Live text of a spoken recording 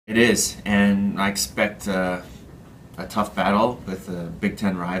It is, and I expect a tough battle with a Big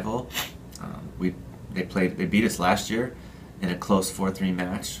Ten rival. They beat us last year in a close 4-3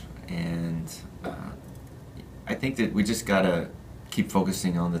 match, and I think that we just gotta keep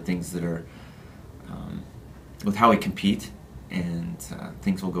focusing on the things that are with how we compete, and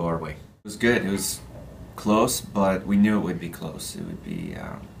things will go our way. It was good. It was close, but we knew it would be close. It would be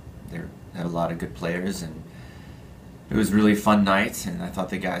they had a lot of good players, and it was a really fun night, and I thought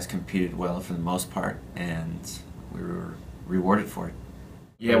the guys competed well for the most part, and we were rewarded for it.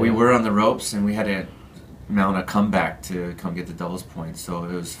 Yeah, we were on the ropes, and we had to mount a comeback to come get the doubles point, so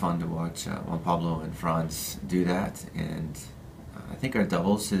it was fun to watch Juan Pablo and Franz do that, and I think our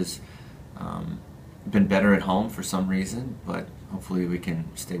doubles has been better at home for some reason, but hopefully we can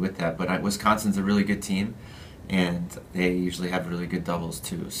stay with that. But Wisconsin's a really good team, and they usually have really good doubles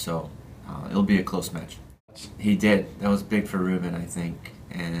too, so it'll be a close match. He did. That was big for Ruben, I think,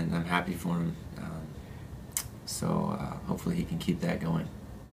 and I'm happy for him. So hopefully he can keep that going.